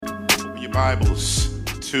Your Bibles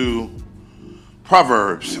to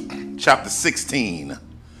Proverbs chapter 16,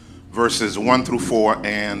 verses 1 through 4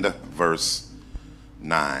 and verse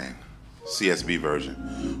 9. CSB version.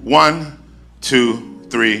 1, 2,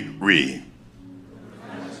 3, read.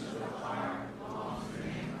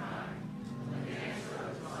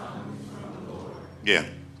 Yeah.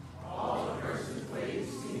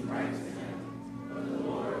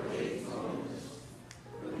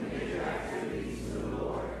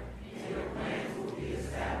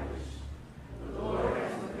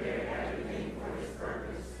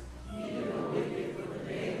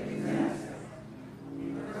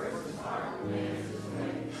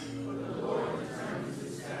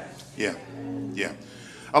 Yeah.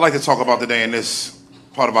 I'd like to talk about today in this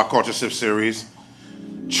part of our Culture Shift series,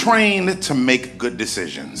 trained to make good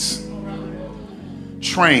decisions.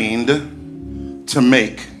 Trained to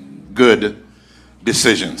make good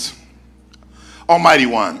decisions. Almighty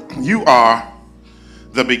One, you are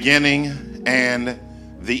the beginning and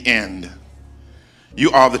the end. You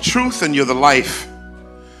are the truth and you're the life.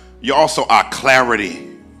 You're also our clarity.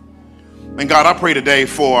 And God, I pray today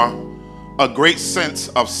for a great sense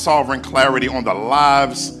of sovereign clarity on the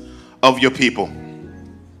lives of your people.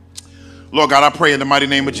 Lord God, I pray in the mighty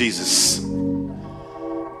name of Jesus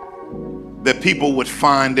that people would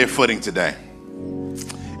find their footing today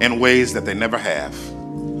in ways that they never have.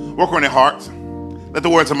 Work on their hearts. Let the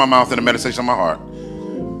words of my mouth and the meditation of my heart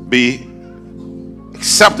be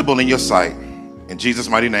acceptable in your sight. In Jesus'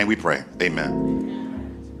 mighty name we pray. Amen.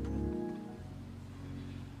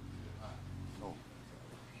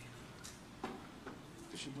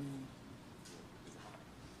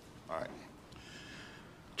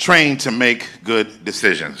 Trained to make good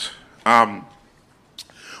decisions.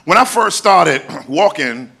 When I first started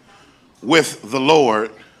walking with the Lord,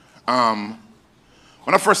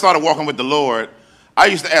 I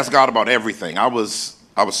used to ask God about everything. I was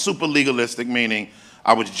super legalistic, meaning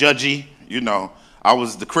I was judgy. I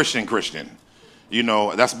was the Christian.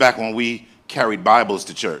 That's back when we carried Bibles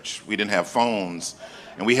to church. We didn't have phones,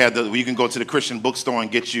 and we had you can go to the Christian bookstore and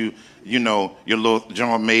get your little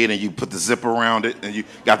jar made, and you put the zip around it, and you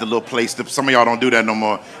got the little place. Some of y'all don't do that no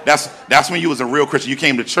more. That's when you was a real Christian. You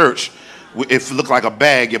came to church, it looked like a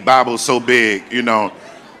bag. Your Bible was so big, And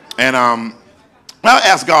I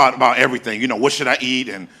asked God about everything. What should I eat?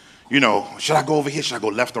 And should I go over here? Should I go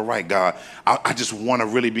left or right, God? I just want to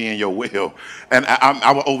really be in your will. And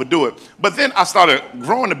I would overdo it. But then I started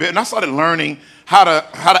growing a bit, and I started learning how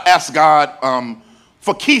to ask God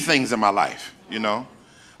for key things in my life,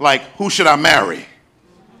 Like, who should I marry?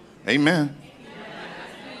 Amen.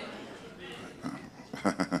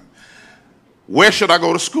 Where should I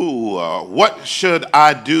go to school? What should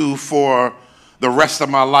I do for the rest of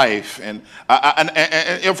my life? And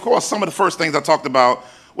of course, some of the first things I talked about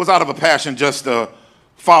was out of a passion just to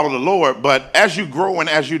follow the Lord. But as you grow and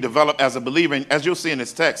as you develop as a believer, and as you'll see in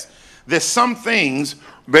this text, there's some things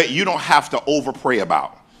that you don't have to over pray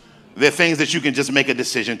about. There are things that you can just make a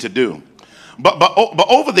decision to do. But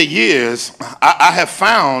over the years, I have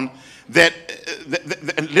found that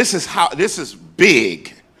this is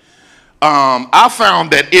big. I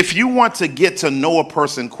found that if you want to get to know a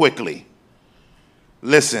person quickly,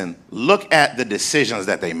 listen, look at the decisions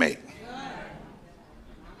that they make.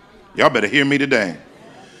 Y'all better hear me today.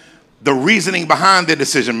 The reasoning behind their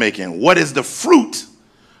decision making. What is the fruit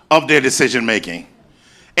of their decision making?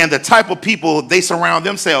 And the type of people they surround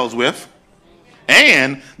themselves with,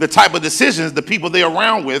 and the type of decisions the people they're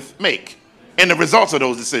around with make, and the results of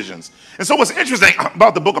those decisions. And so what's interesting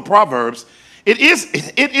about the book of Proverbs, it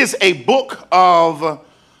is a book of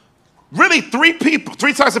really three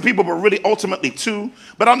types of people, but really ultimately two.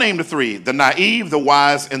 But I'll name the three: the naive, the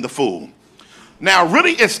wise, and the fool. Now,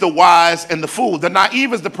 really, it's the wise and the fool. The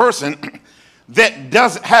naive is the person that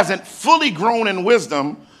hasn't fully grown in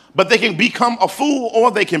wisdom, but they can become a fool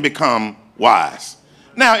or they can become wise.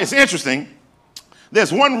 Now, it's interesting.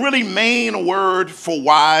 There's one really main word for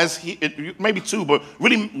wise, maybe two, but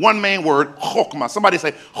really one main word, chokmah. Somebody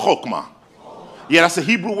say chokmah. Yeah, that's a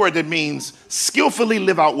Hebrew word that means skillfully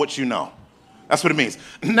live out what you know. That's what it means.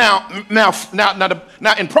 Now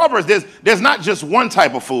in Proverbs, there's not just one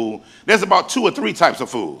type of fool. There's about 2 or 3 types of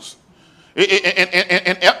fools.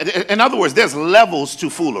 In other words, there's levels to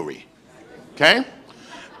foolery. Okay?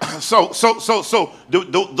 So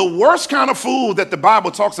the worst kind of fool that the Bible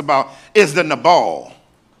talks about is the Nabal.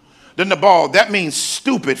 The Nabal, that means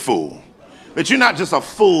stupid fool. That you're not just a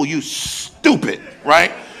fool, you stupid,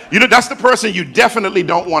 right? That's the person you definitely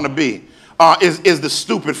don't want to be, is the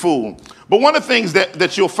stupid fool. But one of the things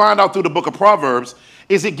that you'll find out through the book of Proverbs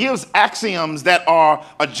is it gives axioms that are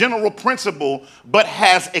a general principle, but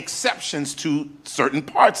has exceptions to certain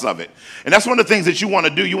parts of it. And that's one of the things that you want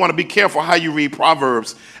to do. You want to be careful how you read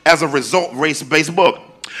Proverbs as a result-based book.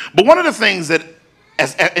 But one of the things that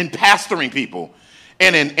in pastoring people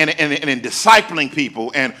and in discipling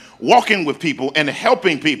people and walking with people and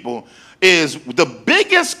helping people is the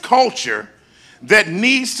biggest culture that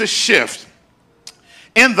needs to shift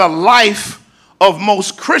in the life of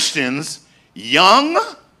most Christians, young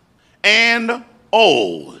and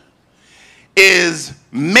old, is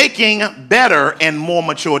making better and more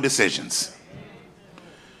mature decisions.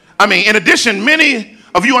 I mean, in addition, many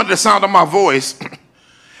of you under the sound of my voice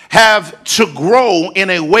have to grow in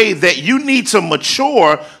a way that you need to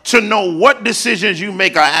mature to know what decisions you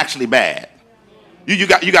make are actually bad. You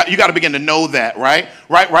got to begin to know that, right?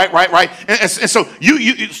 Right. And so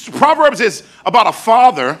Proverbs is about a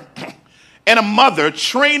father and a mother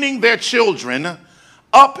training their children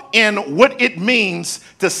up in what it means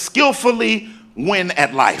to skillfully win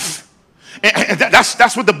at life. And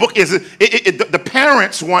that's what the book is. The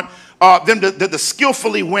parents want them to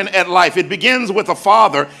skillfully win at life. It begins with a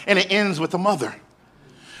father and it ends with a mother.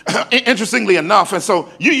 Interestingly enough, and so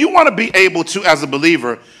you want to be able to, as a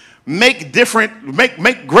believer, make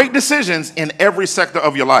great decisions in every sector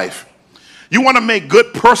of your life. You want to make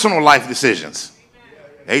good personal life decisions.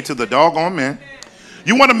 Hey, to the doggone man.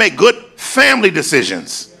 You want to make good family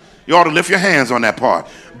decisions. You ought to lift your hands on that part.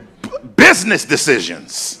 Business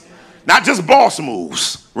decisions, not just boss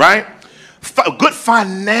moves, right? Good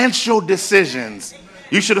financial decisions.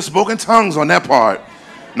 You should have spoken tongues on that part.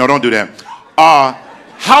 No, don't do that.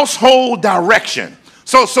 Household direction.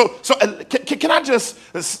 So can I just,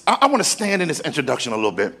 I want to stand in this introduction a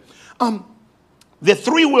little bit. There are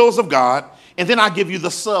three wills of God, and then I give you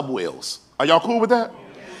the sub wills. Are y'all cool with that?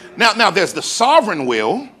 Now there's the sovereign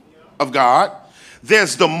will of God,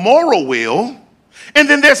 there's the moral will, and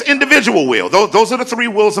then there's individual will. Those are the three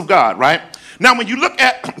wills of God, right? Now, when you look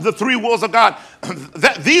at the three wills of God,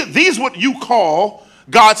 these what you call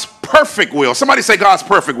God's perfect will. Somebody say God's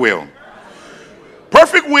perfect will.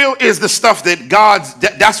 Perfect will is the stuff that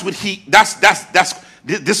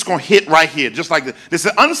this is going to hit right here, just like this. This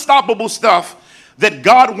is unstoppable stuff that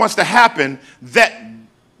God wants to happen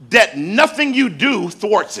that nothing you do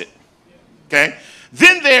thwarts it, okay?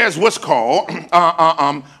 Then there's what's called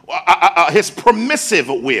his permissive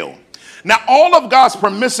will. Now, all of God's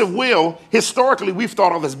permissive will, historically, we've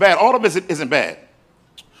thought of as bad. All of it isn't bad.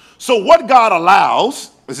 So what God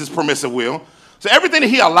allows is his permissive will. So everything that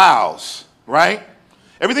he allows, right?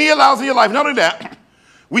 Everything he allows in your life, not only that,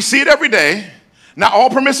 we see it every day. Now,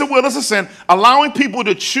 all permissive will is a sin. Allowing people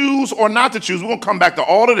to choose or not to choose. We're going to come back to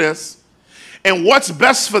all of this. And what's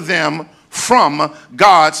best for them from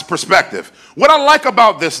God's perspective. What I like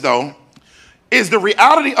about this, though, is the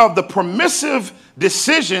reality of the permissive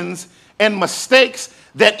decisions and mistakes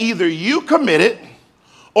that either you committed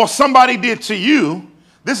or somebody did to you.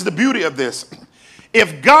 This is the beauty of this.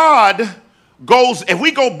 If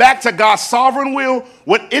we go back to God's sovereign will,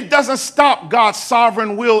 it doesn't stop God's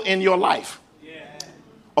sovereign will in your life. Yeah.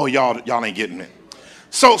 Oh, y'all ain't getting it.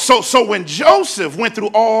 So when Joseph went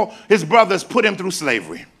through, all his brothers put him through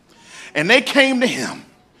slavery, and they came to him,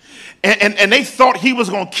 and they thought he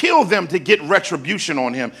was going to kill them to get retribution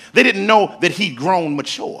on him. They didn't know that he'd grown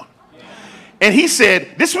mature. And he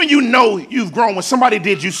said, this is when you know you've grown, when somebody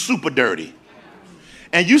did you super dirty.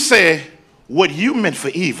 And you said, what you meant for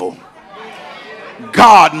evil,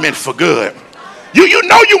 God meant for good. You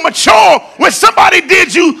know you mature when somebody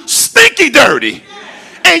did you stinky dirty.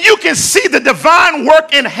 And you can see the divine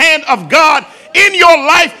work and hand of God in your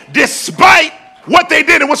life despite what they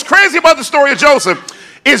did. And what's crazy about the story of Joseph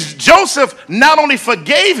is Joseph not only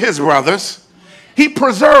forgave his brothers, he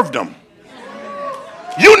preserved them.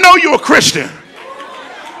 You know you're a Christian.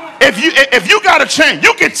 If you got a chain,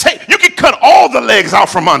 you can cut all the legs out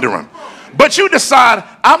from under him. But you decide,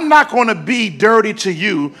 I'm not going to be dirty to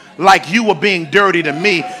you like you were being dirty to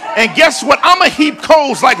me. And guess what? I'm going to heap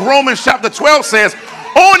coals, like Romans chapter 12 says,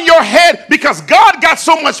 on your head, because God got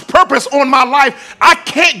so much purpose on my life. I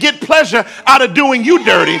can't get pleasure out of doing you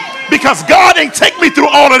dirty because God ain't take me through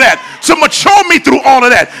all of that, to mature me through all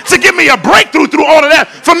of that, to give me a breakthrough through all of that,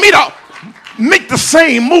 for me to make the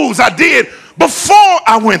same moves I did before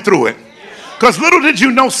I went through it. Because little did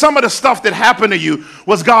you know, some of the stuff that happened to you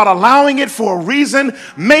was God allowing it for a reason,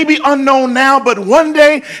 maybe unknown now, but one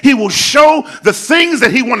day he will show the things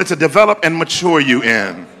that he wanted to develop and mature you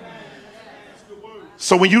in.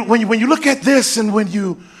 So when you look at this, and when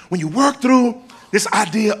you work through this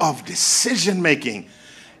idea of decision making,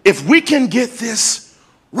 if we can get this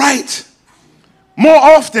right, more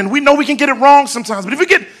often, we know we can get it wrong sometimes, but if we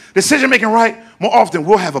get decision making right, more often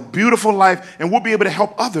we'll have a beautiful life and we'll be able to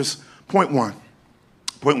help others. Point one,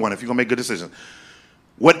 if you're going to make good decisions,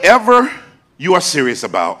 whatever you are serious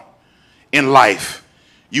about in life,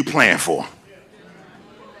 you plan for.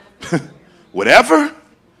 Whatever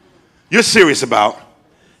you're serious about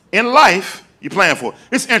in life, you plan for.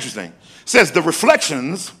 It's interesting. It says the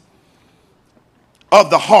reflections of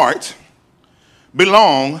the heart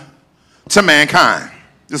belong to mankind.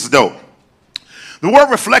 This is dope. The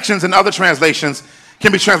word reflections in other translations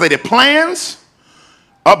can be translated plans,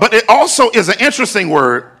 but it also is an interesting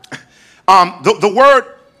word. The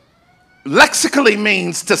word lexically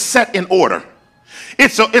means to set in order.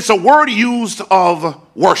 It's a word used of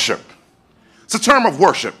worship. It's a term of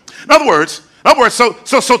worship. In other words,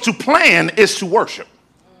 so to plan is to worship.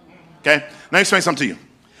 Okay? Now let me explain something to you.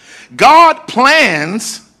 God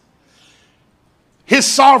plans his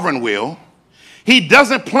sovereign will. He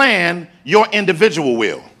doesn't plan your individual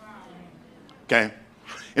will. Okay?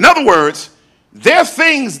 In other words, there are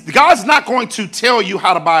things, God's not going to tell you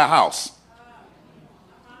how to buy a house.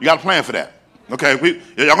 You got to plan for that. Okay?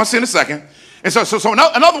 Y'all going to see in a second. And so in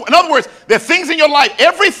other words, there are things in your life,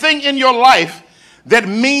 everything in your life that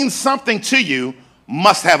means something to you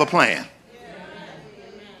must have a plan.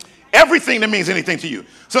 Everything that means anything to you.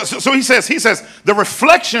 So he says, the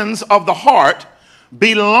reflections of the heart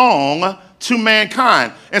belong to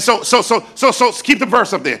mankind. And so keep the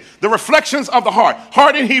verse up there. The reflections of the heart.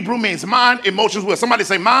 Heart in Hebrew means mind, emotions, will. Somebody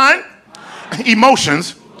say mind,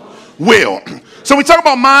 emotions, will. So we talk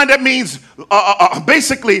about mind, that means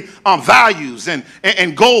basically values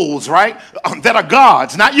and goals, right? That are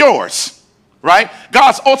God's, not yours. Right?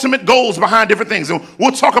 God's ultimate goals behind different things. And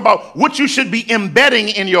we'll talk about what you should be embedding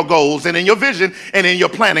in your goals and in your vision and in your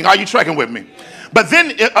planning. Are you tracking with me? But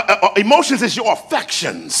then emotions is your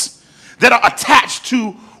affections that are attached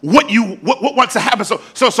to what wants to happen. So,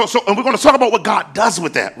 and we're going to talk about what God does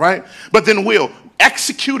with that, right? But then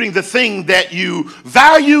executing the thing that you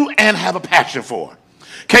value and have a passion for.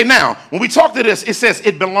 Okay, now, when we talk to this, it says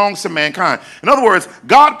it belongs to mankind. In other words,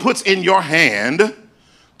 God puts in your hand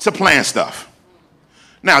to plan stuff.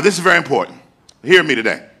 Now, this is very important. Hear me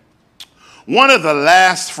today. One of the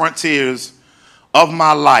last frontiers of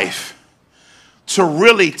my life to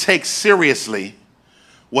really take seriously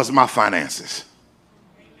was my finances.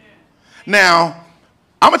 Now,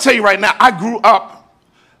 I'm going to tell you right now, I grew up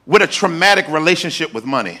with a traumatic relationship with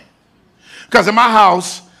money. Because in my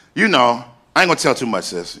house, I ain't going to tell too much,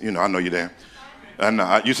 sis. I know you're there. I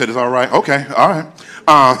know. You said it's all right? Okay, all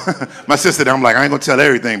right. My sister, I'm like, I ain't going to tell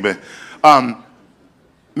everything, but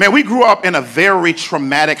man, we grew up in a very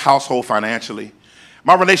traumatic household financially.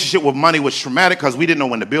 My relationship with money was traumatic because we didn't know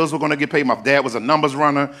when the bills were going to get paid. My dad was a numbers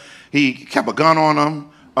runner. He kept a gun on him,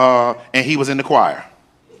 and he was in the choir.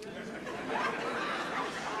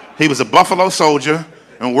 He was a Buffalo Soldier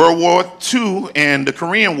in World War II and the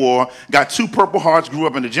Korean War, got 2 Purple Hearts, grew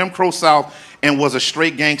up in the Jim Crow South, and was a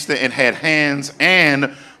straight gangster and had hands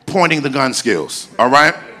and pointing the gun skills, all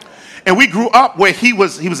right? And we grew up where he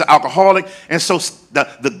was an alcoholic, and so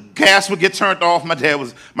the gas would get turned off. My dad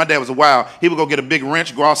was a wild. He would go get a big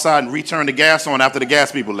wrench, go outside, and return the gas on after the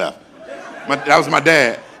gas people left. That was my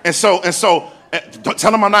dad. And so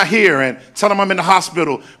tell him I'm not here, and tell him I'm in the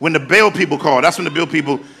hospital. When the bail people call, that's when the bail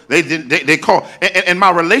people they call. And my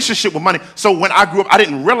relationship with money. So when I grew up, I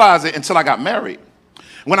didn't realize it until I got married.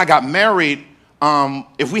 When I got married,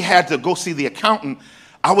 if we had to go see the accountant,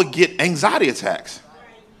 I would get anxiety attacks.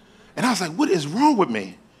 And I was like, what is wrong with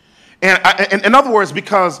me? And in other words,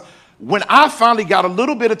 because when I finally got a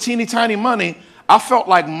little bit of teeny tiny money, I felt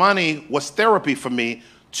like money was therapy for me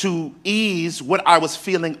to ease what I was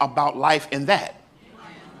feeling about life in that.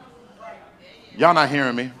 Y'all not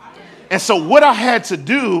hearing me? And so what I had to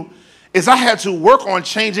do is I had to work on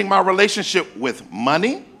changing my relationship with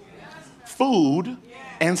money, food,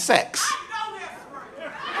 and sex.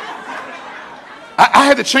 I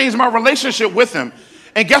had to change my relationship with him.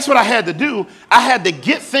 And guess what I had to do? I had to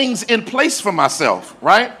get things in place for myself,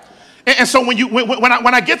 right? And so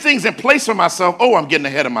when I get things in place for myself, I'm getting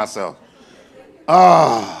ahead of myself.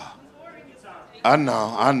 I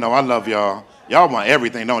know. I love y'all. Y'all want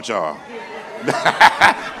everything, don't y'all?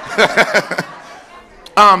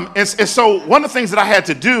 And so one of the things that I had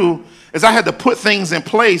to do is I had to put things in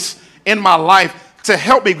place in my life to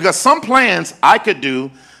help me, because some plans I could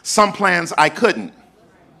do, some plans I couldn't.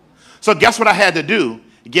 So guess what I had to do?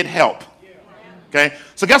 Get help. Okay?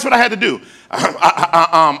 So guess what I had to do?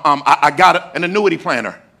 I got an annuity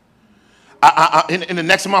planner. In the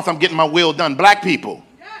next month, I'm getting my will done. Black people,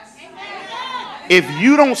 if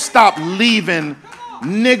you don't stop leaving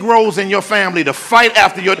Negroes in your family to fight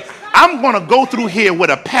after your... I'm going to go through here with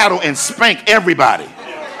a paddle and spank everybody.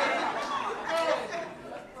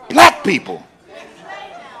 Black people.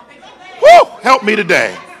 Woo, help me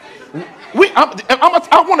today.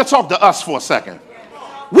 I want to talk to us for a second.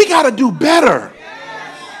 We got to do better.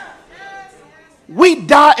 We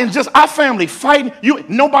die and just our family fighting.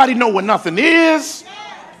 Nobody know what nothing is.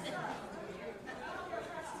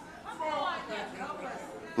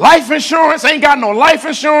 Life insurance, ain't got no life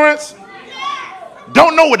insurance.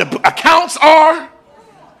 Don't know what the accounts are.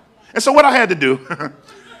 And so what I had to do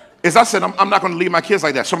is I said, I'm not going to leave my kids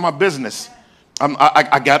like that. So my business,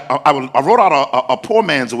 I wrote out a poor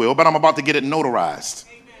man's will, but I'm about to get it notarized,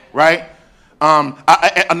 right?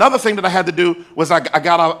 Another thing that I had to do was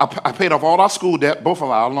I paid off all our school debt, both of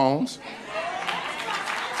our loans.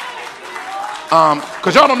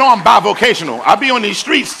 Because y'all don't know I'm bivocational. I be on these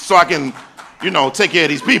streets so I can, take care of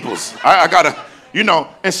these peoples. I gotta,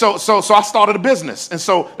 and so I started a business. And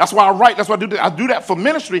so that's why I write. That's why I do that. I do that for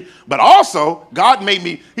ministry. But also, God made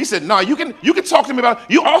me, he said, no, you can talk to me about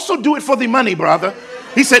it. You also do it for the money, brother.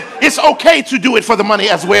 He said, it's okay to do it for the money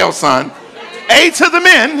as well, son. A to the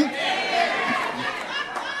men.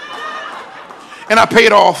 And I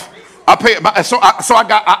paid off.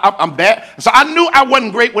 I'm bad. So I knew I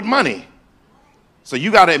wasn't great with money. So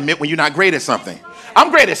you got to admit when you're not great at something.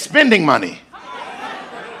 I'm great at spending money.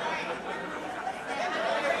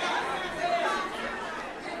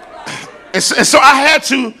 And so I had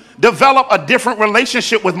to develop a different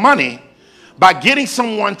relationship with money by getting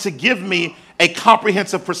someone to give me a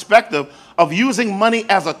comprehensive perspective of using money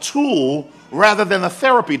as a tool rather than a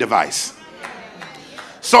therapy device.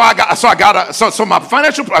 So I got an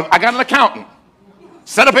accountant,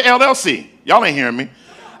 set up an LLC. Y'all ain't hearing me.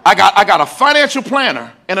 I got a financial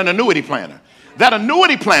planner and an annuity planner. That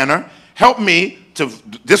annuity planner helped me to,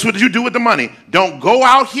 this is what you do with the money. Don't go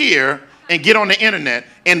out here and get on the internet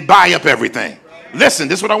and buy up everything. Listen,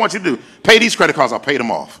 this is what I want you to do. Pay these credit cards, I'll pay them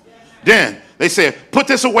off. Then they said, put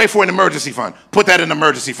this away for an emergency fund. Put that in an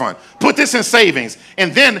emergency fund. Put this in savings.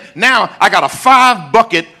 And then now I got a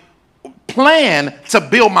 5-bucket plan to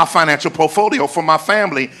build my financial portfolio for my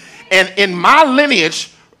family. And in my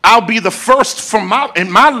lineage, I'll be the first in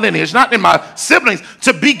my lineage, not in my siblings,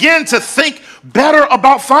 to begin to think better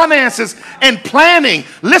about finances and planning.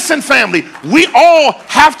 Listen, family, we all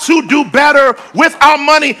have to do better with our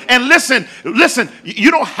money. And listen,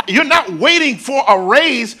 you're not waiting for a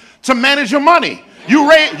raise to manage your money. You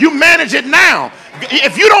manage it now.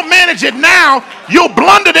 If you don't manage it now, you'll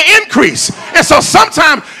blunder the increase. And so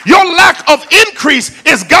sometimes your lack of increase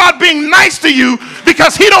is God being nice to you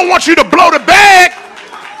because he don't want you to blow the bag.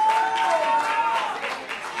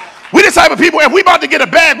 We the type of people, if we about to get a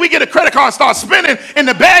bag, we get a credit card and start spending, and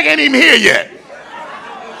the bag ain't even here yet.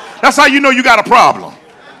 That's how you know you got a problem.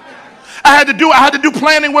 I had to do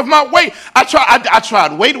planning with my weight. I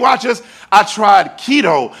tried Weight Watchers. I tried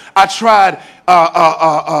keto. I tried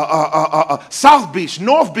South Beach,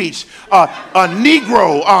 North Beach,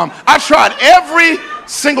 Negro. I tried every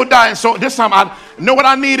single diet. So this time, I know what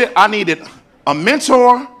I needed. I needed a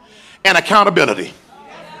mentor and accountability.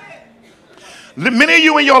 Many of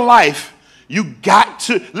you in your life, you got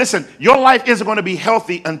to, listen, your life isn't going to be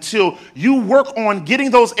healthy until you work on getting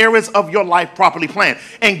those areas of your life properly planned.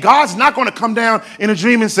 And God's not going to come down in a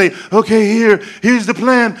dream and say, okay, here's the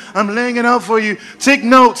plan. I'm laying it out for you. Take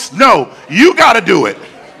notes. No, you got to do it.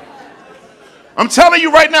 I'm telling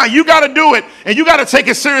you right now, you got to do it, and you got to take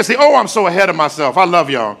it seriously. Oh, I'm so ahead of myself. I love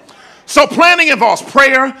y'all. So planning involves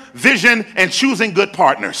prayer, vision, and choosing good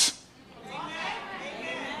partners.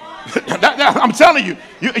 I'm telling you,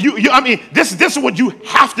 this is what you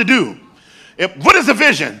have to do. What is the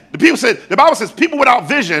vision? The Bible says people without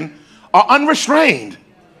vision are unrestrained,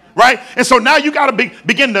 right? And so now you got to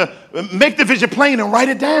begin to make the vision plain and write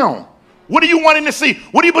it down. What are you wanting to see?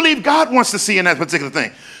 What do you believe God wants to see in that particular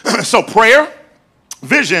thing? So prayer,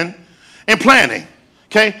 vision, and planning.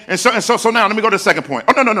 Okay, and so now let me go to the second point.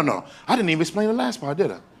 Oh, no. I didn't even explain the last part,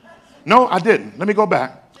 did I? No, I didn't. Let me go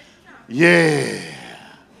back. Yeah.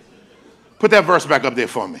 Put that verse back up there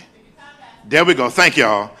for me. There we go. Thank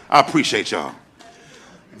y'all. I appreciate y'all.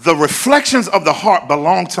 The reflections of the heart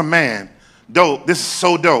belong to man. Dope. This is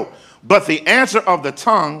so dope. But the answer of the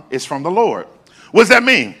tongue is from the Lord. What does that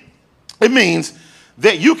mean? It means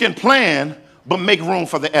that you can plan, but make room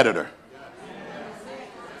for the editor.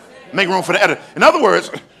 Make room for the editor. In other words,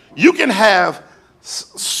 you can have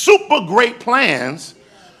super great plans,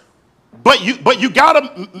 but you got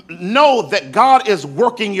to know that God is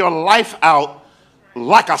working your life out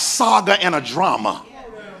like a saga and a drama.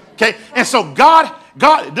 Okay? And so God,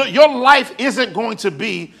 your life isn't going to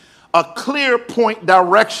be a clear point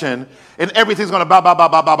direction and everything's going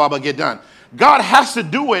to get done. God has to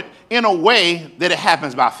do it in a way that it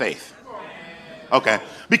happens by faith. Okay.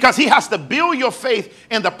 Because he has to build your faith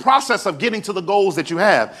in the process of getting to the goals that you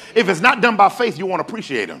have. If it's not done by faith, you won't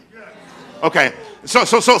appreciate them. Okay. So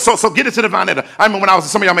get it to the Vanetta. I mean,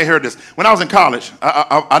 some of y'all may have heard this. When I was in college,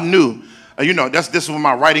 I knew, this is when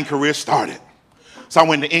my writing career started. So I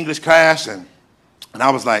went to English class and I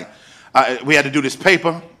was like, we had to do this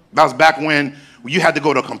paper. That was back when you had to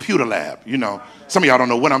go to a computer lab. Some of y'all don't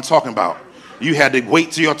know what I'm talking about. You had to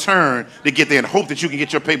wait till your turn to get there and hope that you can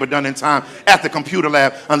get your paper done in time at the computer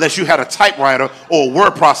lab unless you had a typewriter or a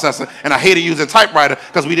word processor. And I hated using typewriter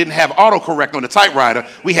because we didn't have autocorrect on the typewriter.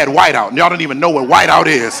 We had whiteout. And y'all don't even know what whiteout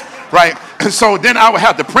is, right? And so then I would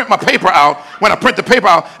have to print my paper out. When I print the paper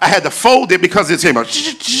out, I had to fold it because it's here.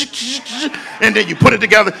 And then you put it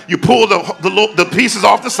together. You pull the pieces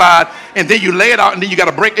off the side. And then you lay it out. And then you got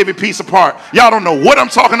to break every piece apart. Y'all don't know what I'm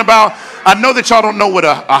talking about. I know that y'all don't know what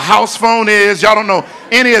a house phone is. Y'all don't know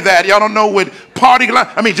any of that. Y'all don't know what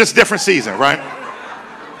just different season, right?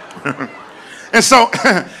 and so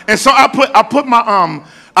I put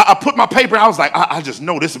my paper. I was like, I just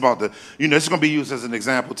know this about this is going to be used as an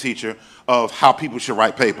example, teacher, of how people should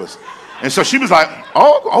write papers. And so she was like,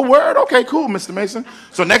 oh, word, okay, cool, Mr. Mason.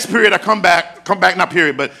 So next period, I come back, not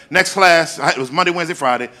period, but next class. It was Monday, Wednesday,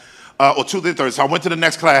 Friday, or Tuesday, Thursday. So I went to the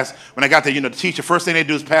next class. When I got there, the teacher, first thing they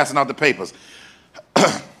do is passing out the papers.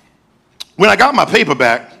 When I got my paper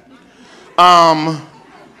back,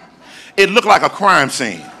 it looked like a crime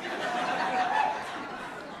scene.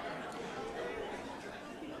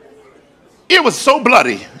 It was so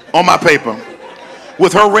bloody on my paper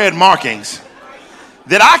with her red markings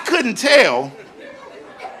that I couldn't tell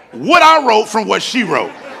what I wrote from what she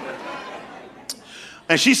wrote.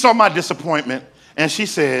 And she saw my disappointment and she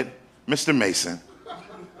said, Mr. Mason,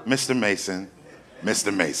 Mr. Mason,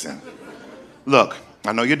 Mr. Mason, look,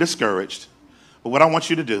 I know you're discouraged, but what I want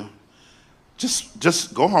you to do,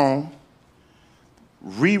 just go home,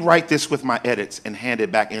 rewrite this with my edits and hand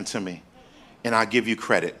it back into me, and I'll give you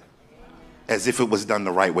credit as if it was done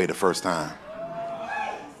the right way the first time.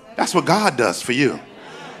 That's what God does for you.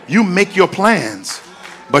 You make your plans,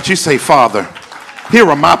 but you say, Father, here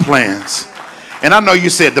are my plans. And I know you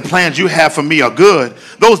said the plans you have for me are good.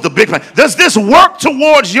 Those are the big plans. Does this work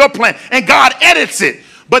towards your plan? And God edits it.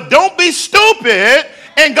 But don't be stupid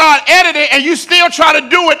and God edit it and you still try to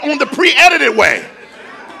do it on the pre-edited way.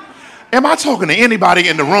 Am I talking to anybody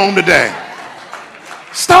in the room today?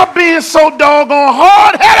 Stop being so doggone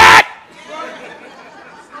hard-headed.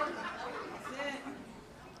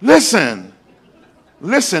 Listen,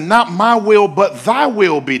 not my will, but thy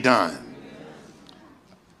will be done.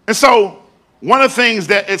 And so one of the things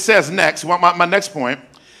that it says next, my next point,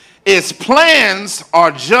 is plans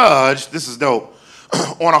are judged, this is dope,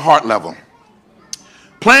 on a heart level.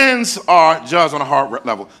 Plans are judged on a heart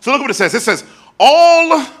level. So look what it says. It says,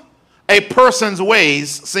 all a person's ways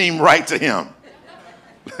seem right to him.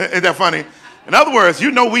 Isn't that funny? In other words,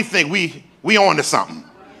 we think we on to something.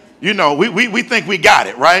 We think we got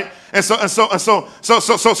it, right? And so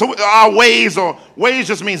our ways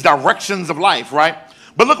just means directions of life, right?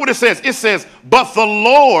 But look what it says. It says, but the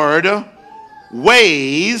Lord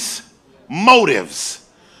weighs motives.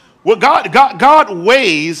 Well, God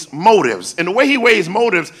weighs motives. And the way he weighs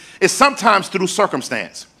motives is sometimes through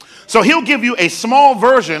circumstance. So he'll give you a small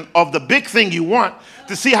version of the big thing you want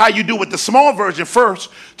to see how you do with the small version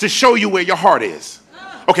first to show you where your heart is.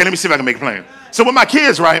 Okay, let me see if I can make it plain. So with my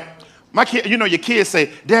kids, right? Your kids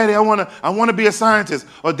say, Daddy, I want to be a scientist,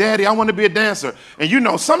 or Daddy, I want to be a dancer.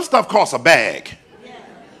 And some stuff costs a bag.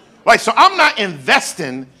 Like, so I'm not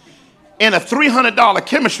investing in a $300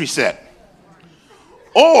 chemistry set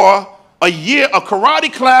or a year of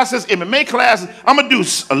karate classes, MMA classes. I'm going to do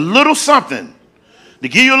a little something to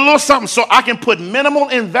give you a little something so I can put minimal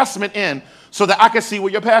investment in so that I can see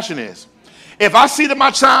where your passion is. If I see that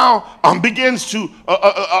my child begins to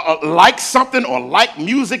like something or like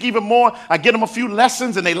music even more, I get them a few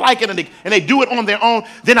lessons and they like it and they do it on their own,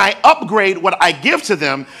 then I upgrade what I give to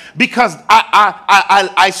them because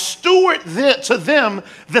I steward to them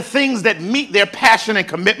the things that meet their passion and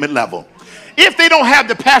commitment level. If they don't have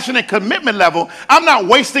the passion and commitment level, I'm not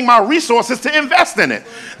wasting my resources to invest in it.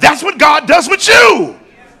 That's what God does with you.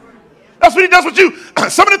 That's what he does with you.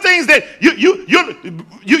 Some of the things that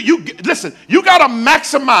you listen, you got to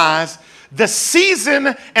maximize the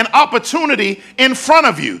season and opportunity in front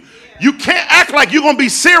of you. You can't act like you're going to be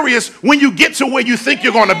serious when you get to where you think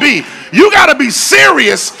you're going to be. You got to be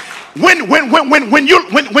serious when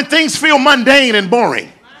things feel mundane and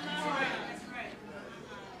boring.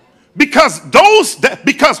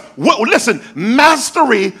 Because listen,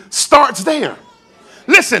 mastery starts there.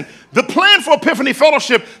 Listen, the plan for Epiphany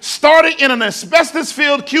Fellowship started in an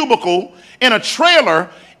asbestos-filled cubicle in a trailer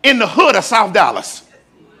in the hood of South Dallas.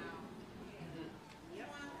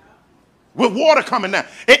 With water coming down.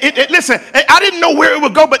 Listen, I didn't know where it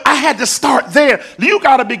would go, but I had to start there. You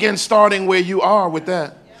got to begin starting where you are with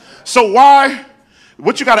that. So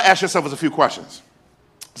what you got to ask yourself is a few questions.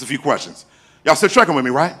 It's a few questions. Y'all still tracking with me,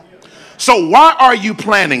 right? So why are you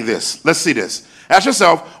planning this? Let's see this. Ask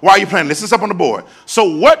yourself, why are you planning this? This is up on the board.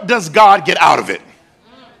 So what does God get out of it?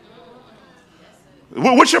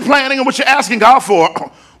 What you're planning and what you're asking God for,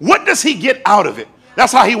 what does he get out of it?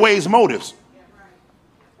 That's how he weighs motives.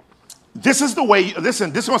 This is the way,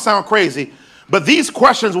 listen, this is going to sound crazy, but these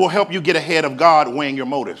questions will help you get ahead of God weighing your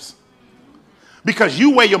motives. Because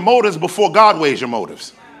you weigh your motives before God weighs your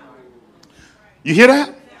motives. You hear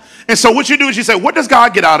that? And so what you do is you say, what does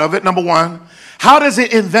God get out of it? Number one, how does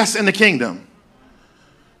it invest in the kingdom?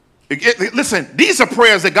 Listen, these are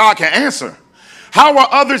prayers that God can answer. How are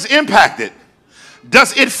others impacted?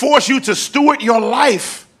 Does it force you to steward your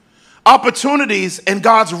life, opportunities, and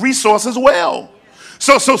God's resources well?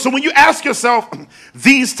 So when you ask yourself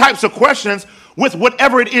these types of questions with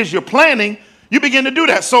whatever it is you're planning, you begin to do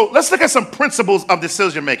that. So let's look at some principles of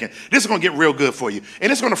decision making. This is going to get real good for you. And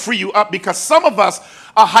it's going to free you up because some of us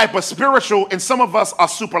are hyper spiritual and some of us are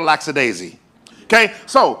super lackadaisy. Okay,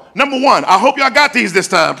 so number one, I hope y'all got these this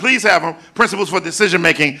time. Please have them. Principles for decision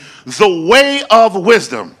making. The way of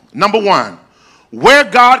wisdom. Number one, where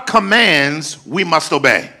God commands, we must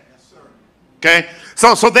obey. Okay,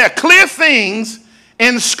 so there are clear things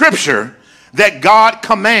in Scripture that God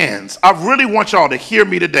commands. I really want y'all to hear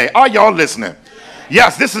me today. Are y'all listening?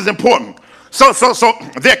 Yes, this is important. So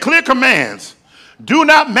there are clear commands. Do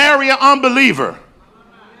not marry an unbeliever.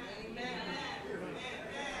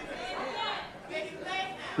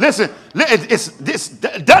 Listen, this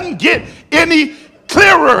doesn't get any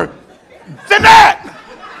clearer than that.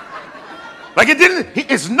 Like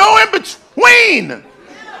it's no in between.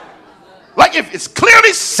 Like if it's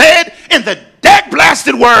clearly said in the dag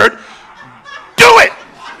blasted word, do it.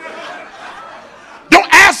 Don't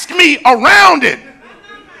ask me around it.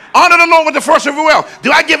 Honor the Lord with the first of your wealth.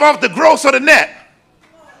 Do I give off the gross or the net?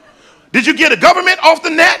 Did you get the government off the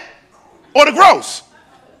net or the gross?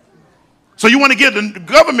 So you want to give the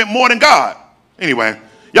government more than God. Anyway,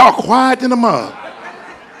 y'all quiet in the mud.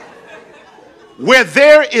 Where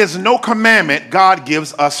there is no commandment, God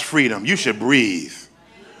gives us freedom. You should breathe.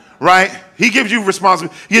 Right? He gives you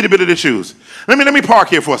responsibility. You get a bit of the shoes. Let me park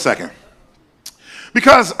here for a second.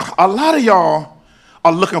 Because a lot of y'all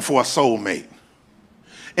are looking for a soulmate.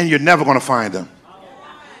 And you're never going to find them.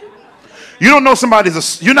 You don't know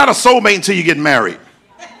you're not a soulmate until you get married.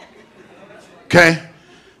 Okay?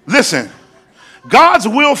 Listen. God's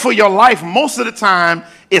will for your life most of the time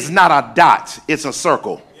is not a dot. It's a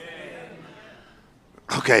circle.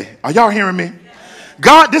 Okay. Are y'all hearing me?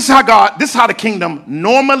 This is how the kingdom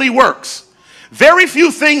normally works. Very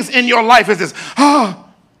few things in your life is this,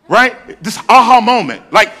 right? This aha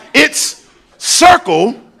moment. Like it's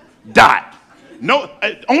circle, dot. No,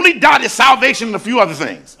 only dot is salvation and a few other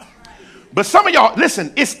things. But some of y'all,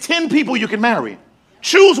 listen, it's 10 people you can marry.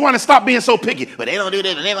 Choose one and stop being so picky. But they don't do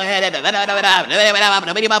this and they don't have that.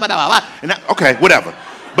 Okay, whatever.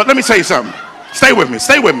 But let me tell you something. Stay with me.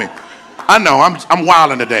 Stay with me. I know I'm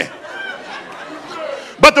wilding today.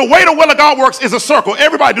 But the way the will of God works is a circle.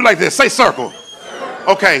 Everybody do like this. Say circle.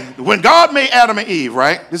 Okay. When God made Adam and Eve,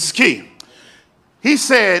 right? This is key. He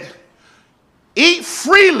said, eat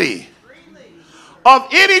freely of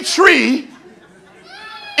any tree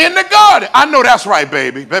in the garden. I know that's right,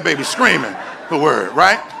 baby. That baby's screaming the word,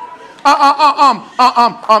 right?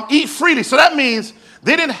 Eat freely. So that means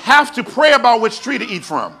they didn't have to pray about which tree to eat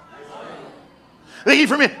from. They eat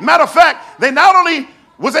from it. Matter of fact, they not only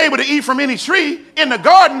was able to eat from any tree in the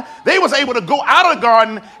garden, they was able to go out of the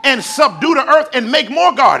garden and subdue the earth and make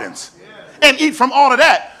more gardens and eat from all of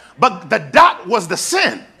that. But the dot was the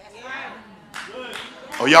sin.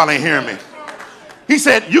 Oh, y'all ain't hearing me. He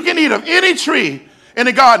said, you can eat of any tree in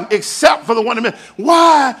the garden except for the one in the middle.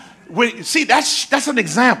 Why? See, that's an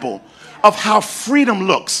example of how freedom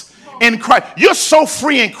looks in Christ. You're so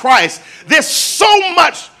free in Christ. There's so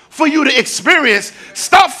much for you to experience.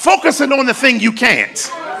 Stop focusing on the thing you can't.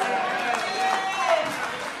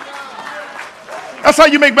 That's how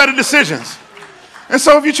you make better decisions. And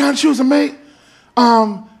so if you're trying to choose a mate,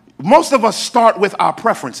 most of us start with our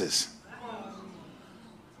preferences.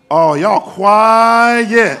 Oh, y'all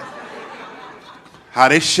quiet. How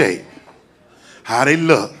they shape, how they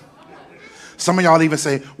look. Some of y'all even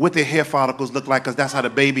say, what their hair follicles look like, because that's how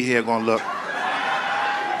the baby hair gonna look.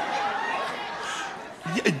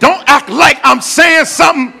 Don't act like I'm saying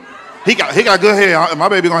something. He got good hair. My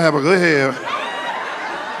baby gonna have a good hair.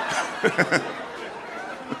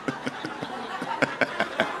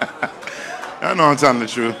 I know I'm telling the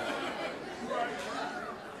truth.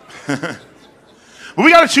 But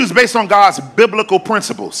we got to choose based on God's biblical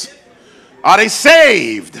principles. Are they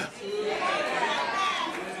saved?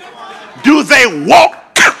 Do they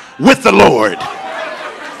walk with the Lord?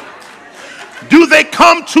 Do they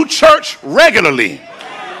come to church regularly?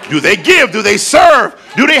 Do they give? Do they serve?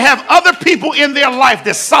 Do they have other people in their life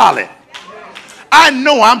that's solid? I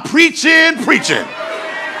know I'm preaching.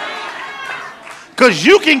 Because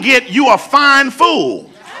you can get you a fine fool.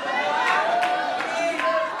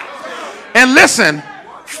 And listen,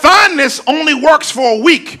 fineness only works for a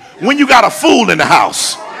week when you got a fool in the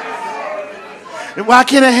house. Why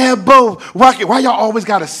can't I have both? Why y'all always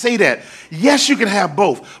got to say that? Yes, you can have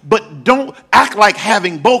both, but don't act like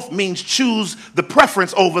having both means choose the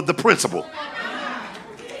preference over the principle.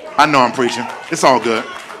 I know I'm preaching. It's all good.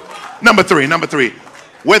 Number three.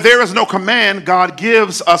 Where there is no command, God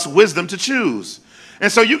gives us wisdom to choose.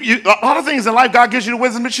 And so a lot of things in life, God gives you the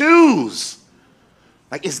wisdom to choose.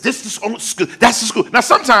 Like, is this the school? That's the school. Now,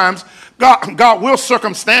 sometimes God will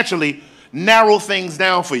circumstantially narrow things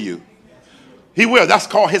down for you. He will. That's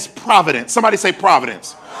called his providence. Somebody say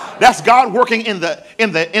providence. That's God working in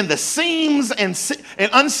the seams and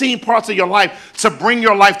unseen parts of your life to bring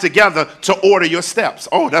your life together to order your steps.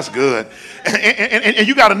 Oh, that's good. And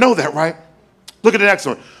you got to know that, right? Look at the next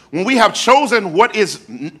one. When we have chosen what is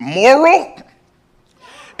moral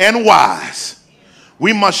and wise,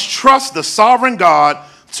 we must trust the sovereign God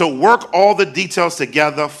to work all the details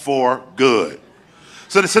together for good.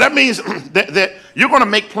 So that means that you're going to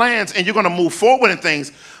make plans and you're going to move forward in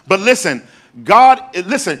things. But listen, God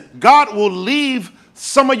will leave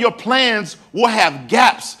some of your plans will have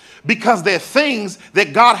gaps because they're things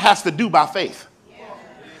that God has to do by faith.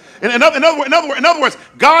 In other words,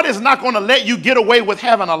 God is not going to let you get away with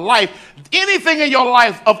having a life, anything in your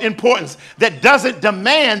life of importance that doesn't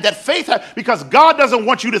demand that faith, because God doesn't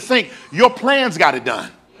want you to think your plans got it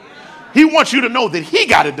done. He wants you to know that he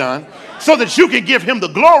got it done so that you can give him the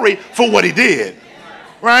glory for what he did,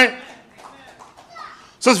 right?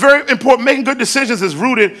 So it's very important. Making good decisions is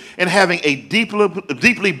rooted in having a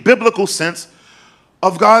deeply biblical sense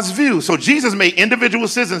of God's view. So Jesus made individual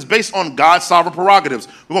decisions based on God's sovereign prerogatives.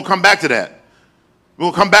 We're going to come back to that.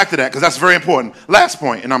 We'll come back to that because that's very important. Last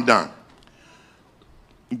point, and I'm done.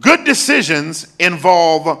 Good decisions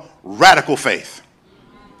involve radical faith.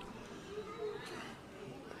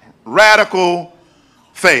 Radical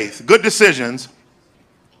faith. Good decisions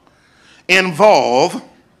involve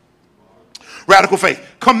radical faith.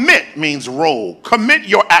 Commit means roll. Commit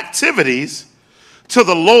your activities to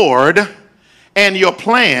the Lord and your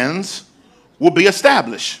plans will be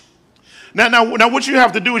established. Now, what you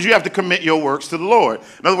have to do is you have to commit your works to the Lord.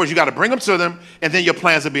 In other words, you got to bring them to them, and then your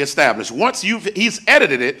plans will be established. Once he's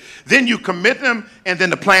edited it, then you commit them, and then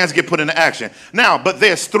the plans get put into action. Now, but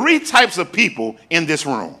there's three types of people in this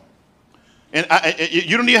room. And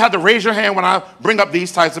you don't even have to raise your hand when I bring up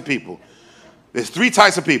these types of people. There's three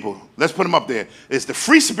types of people. Let's put them up there. It's the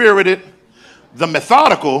free-spirited, the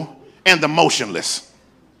methodical, and the motionless.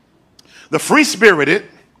 The free-spirited,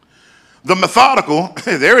 the methodical,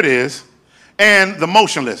 there it is, and the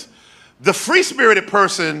motionless. The free-spirited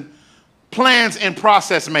person plans and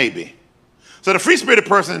process maybe. So the free-spirited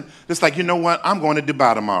person is like, you know what, I'm going to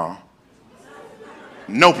Dubai tomorrow.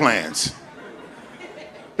 No plans.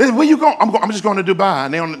 Where you going? I'm just going to Dubai.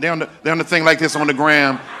 And they're on the thing like this on the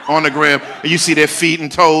gram, and you see their feet and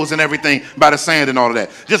toes and everything by the sand and all of that.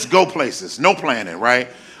 Just go places, no planning, right?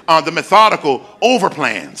 The methodical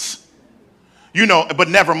overplans, but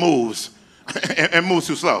never moves and moves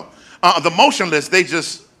too slow. The motionless, they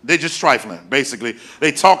just trifling, basically.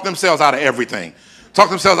 They talk themselves out of everything. Talk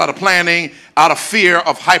themselves out of planning, out of fear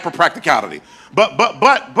of hyper practicality. But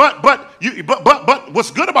what's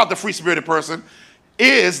good about the free-spirited person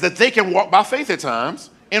is that they can walk by faith at times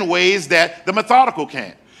in ways that the methodical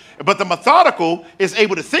can't. But the methodical is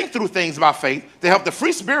able to think through things by faith to help the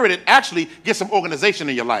free-spirited actually get some organization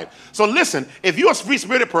in your life. So listen, if you're a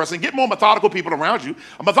free-spirited person, get more methodical people around you.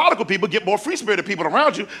 Methodical people get more free-spirited people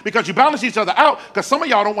around you because you balance each other out, because some of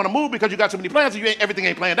y'all don't want to move because you got too many plans and everything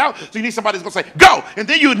ain't planned out. So you need somebody that's going to say, go! And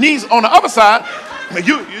then you need on the other side,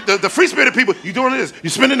 the free-spirited people, you doing this,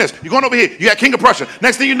 you spending this, you're going over here, you at King of Prussia.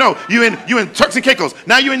 Next thing you know, you in Turks and Caicos.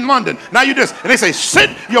 Now you're in London. Now you this. And they say,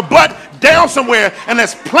 sit your butt down somewhere and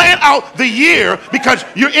let's plan out the year, because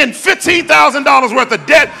you're in $15,000 worth of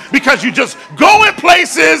debt because you just go in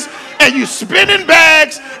places and you spending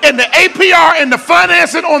bags and the APR and the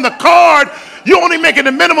financing on the card. You're only making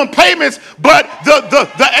the minimum payments, but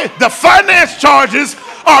the finance charges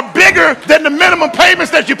are bigger than the minimum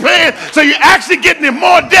payments that you're paying. So you're actually getting in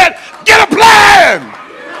more debt. Get a plan.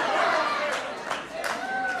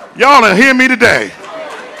 Y'all are hearing me today.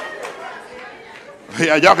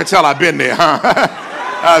 Yeah, y'all can tell I've been there, huh?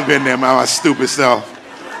 I've been there, my stupid self.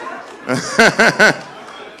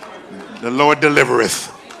 The Lord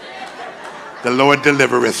delivereth. The Lord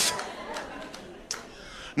delivereth.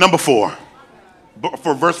 Number 4,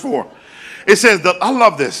 for verse 4, it says, I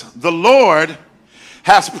love this. The Lord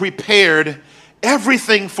has prepared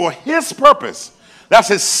everything for his purpose. That's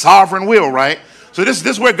his sovereign will, right? So this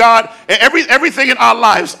is where God, everything in our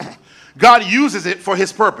lives, God uses it for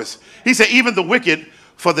his purpose. He said, even the wicked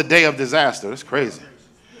for the day of disaster. That's crazy.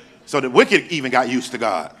 So the wicked even got used to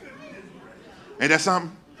God. Ain't that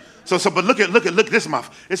something? But look at this.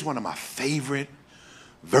 It's one of my favorite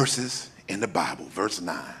verses in the Bible, verse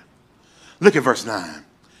 9. Look at verse 9.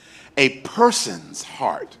 A person's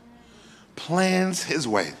heart plans his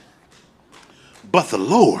way, but the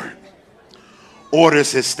Lord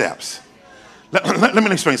orders his steps. Let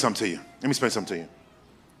me explain something to you.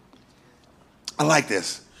 I like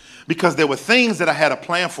this because there were things that I had a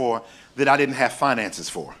plan for that I didn't have finances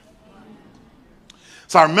for.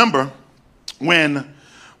 So I remember when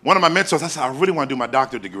one of my mentors, I said, I really want to do my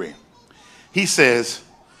doctorate degree. He says,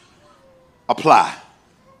 apply.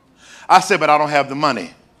 I said, but I don't have the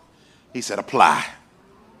money. He said, apply.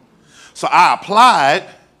 So I applied,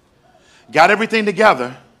 got everything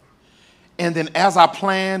together, and then as I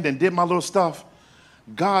planned and did my little stuff,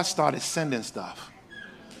 God started sending stuff.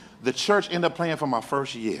 The church ended up paying for my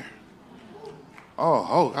first year.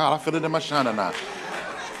 Oh God, I feel it in my shana now.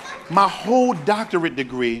 My whole doctorate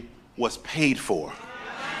degree was paid for.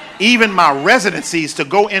 Even my residencies to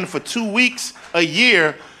go in for 2 weeks a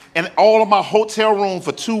year, and all of my hotel room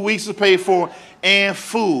for 2 weeks was paid for, and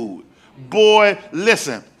food. Boy,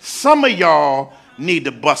 listen, some of y'all need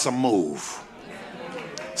to bust a move.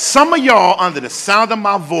 Some of y'all, under the sound of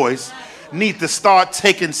my voice, need to start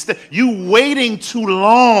taking steps. You waiting too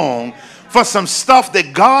long for some stuff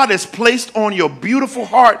that God has placed on your beautiful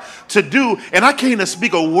heart to do. And I came to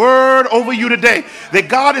speak a word over you today that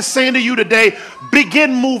God is saying to you today,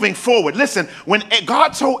 begin moving forward. Listen, when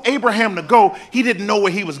God told Abraham to go, he didn't know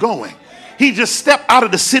where he was going. He just stepped out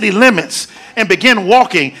of the city limits and began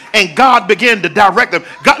walking, and God began to direct them.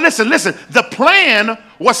 God, listen, the plan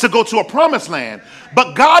was to go to a promised land,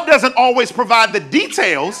 but God doesn't always provide the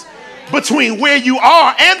details between where you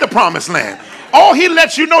are and the promised land. All he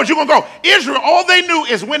lets you know is you're going to go. Israel, all they knew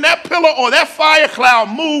is when that pillar or that fire cloud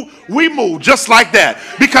moved, we moved just like that.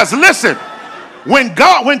 Because listen,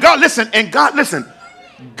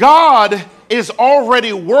 God is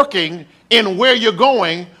already working in where you're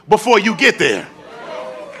going before you get there.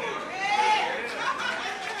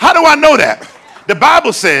 How do I know that? The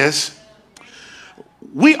Bible says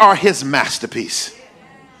we are his masterpiece,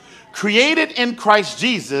 created in Christ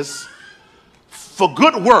Jesus for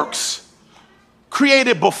good works,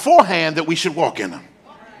 created beforehand that we should walk in them.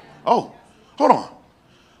 Oh, hold on.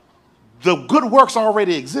 The good works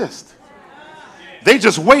already exist. They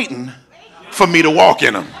just waiting for me to walk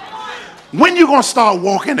in them. When you going to start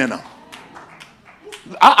walking in them?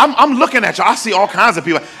 I'm looking at you. I see all kinds of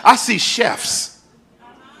people. I see chefs.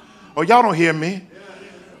 Oh, y'all don't hear me.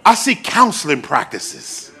 I see counseling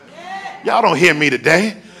practices. Y'all don't hear me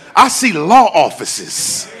today. I see law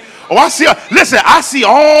offices. Oh, I see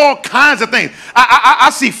all kinds of things. I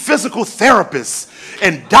see physical therapists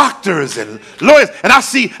and doctors and lawyers, and I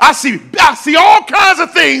see all kinds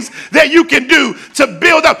of things that you can do to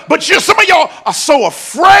build up. But some of y'all are so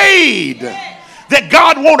afraid that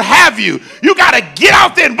God won't have you. You got to get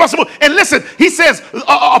out there and bust a move. And listen, he says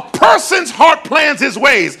a person's heart plans his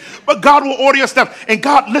ways, but God will order your steps. And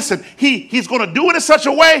God, listen, he's going to do it in such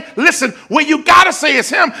a way, listen, where you got to say it's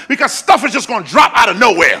him, because stuff is just going to drop out of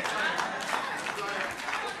nowhere.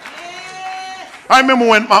 I remember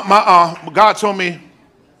when God told me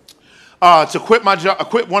to quit my job,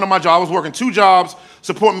 quit one of my jobs. I was working 2 jobs,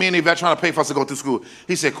 supporting me and Yvette, trying to pay for us to go through school.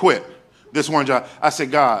 He said, quit this one job. I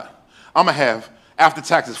said, God, I'm going to have, after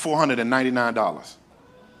taxes, $499.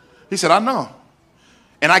 He said, I know.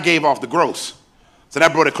 And I gave off the gross. So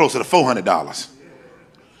that brought it closer to $400.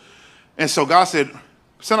 And so God said,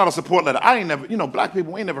 send out a support letter. I ain't never, black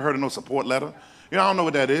people ain't never heard of no support letter. I don't know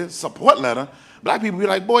what that is. Support letter. Black people be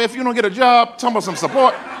like, boy, if you don't get a job, talking about some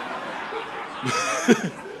support.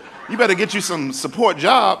 You better get you some support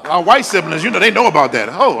job. Our white siblings, they know about that.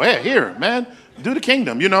 Oh, yeah, here, man, do the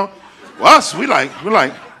kingdom, Well, us, we're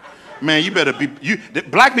like, man, you better be,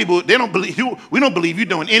 black people, they don't believe you. We don't believe you're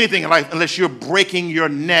doing anything in life unless you're breaking your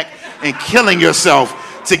neck and killing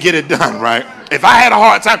yourself to get it done, right? If I had a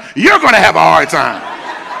hard time, you're going to have a hard time.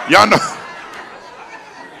 Y'all know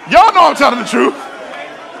I'm telling the truth.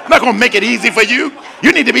 I'm not going to make it easy for you.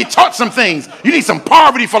 You need to be taught some things. You need some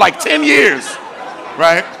poverty for like 10 years,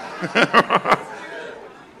 right?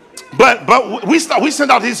 But we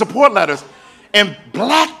send out these support letters, and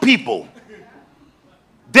black people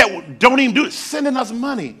that don't even do it, sending us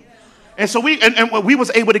money. And so we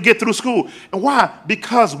was able to get through school. And why?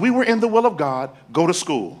 Because we were in the will of God, go to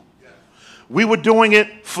school. We were doing it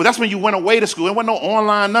that's when you went away to school. There wasn't no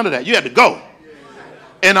online, none of that. You had to go.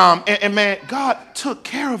 And man, God took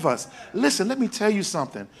care of us. Listen, let me tell you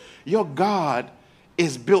something. Your God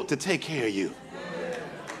is built to take care of you.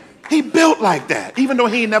 He built like that, even though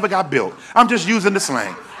he never got built. I'm just using the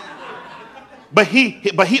slang. But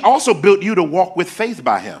he also built you to walk with faith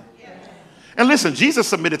by him. And listen, Jesus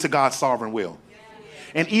submitted to God's sovereign will.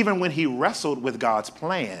 And even when he wrestled with God's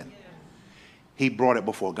plan, he brought it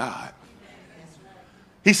before God.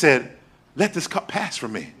 He said, let this cup pass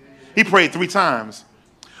from me. He prayed 3 times.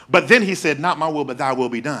 But then he said, not my will, but thy will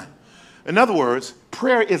be done. In other words,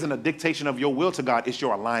 prayer isn't a dictation of your will to God. It's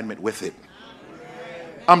your alignment with it.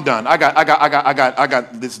 I'm done. I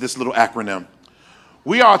got this little acronym.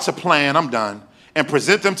 We are to plan, I'm done, and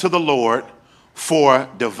present them to the Lord for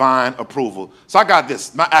divine approval. So I got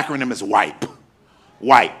this. My acronym is WIPE.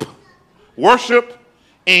 WIPE. Worship,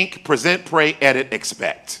 Inc., present, pray, edit,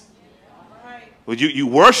 expect. Well, you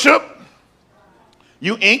worship.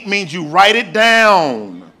 You Inc. means you write it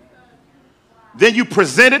down. Then you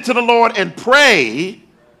present it to the Lord and pray.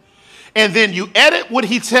 And then you edit what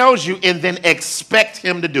he tells you and then expect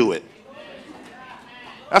him to do it.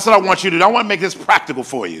 That's what I want you to do. I want to make this practical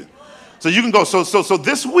for you. So you can go. So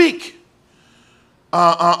this week,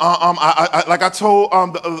 like I told,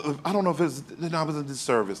 I don't know if it was in this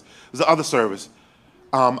service. It was the other service.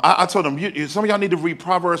 I told them, some of y'all need to read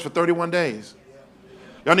Proverbs for 31 days.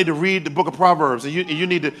 Y'all need to read the book of Proverbs, and you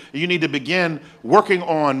need to begin working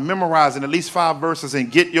on memorizing at least 5 verses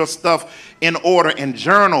and get your stuff in order and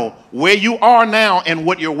journal where you are now and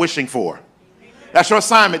what you're wishing for. That's your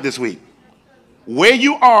assignment this week. Where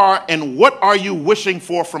you are and what are you wishing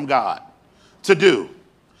for from God to do.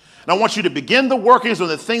 And I want you to begin the workings on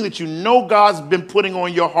the thing that you know God's been putting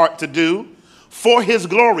on your heart to do for his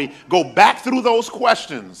glory. Go back through those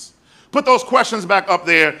questions. Put those questions back up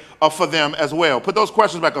there for them as well. Put those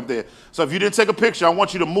questions back up there. So if you didn't take a picture, I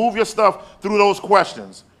want you to move your stuff through those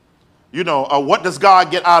questions. What does God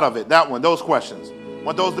get out of it? That one, those questions. I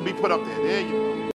want those to be put up there. There you go.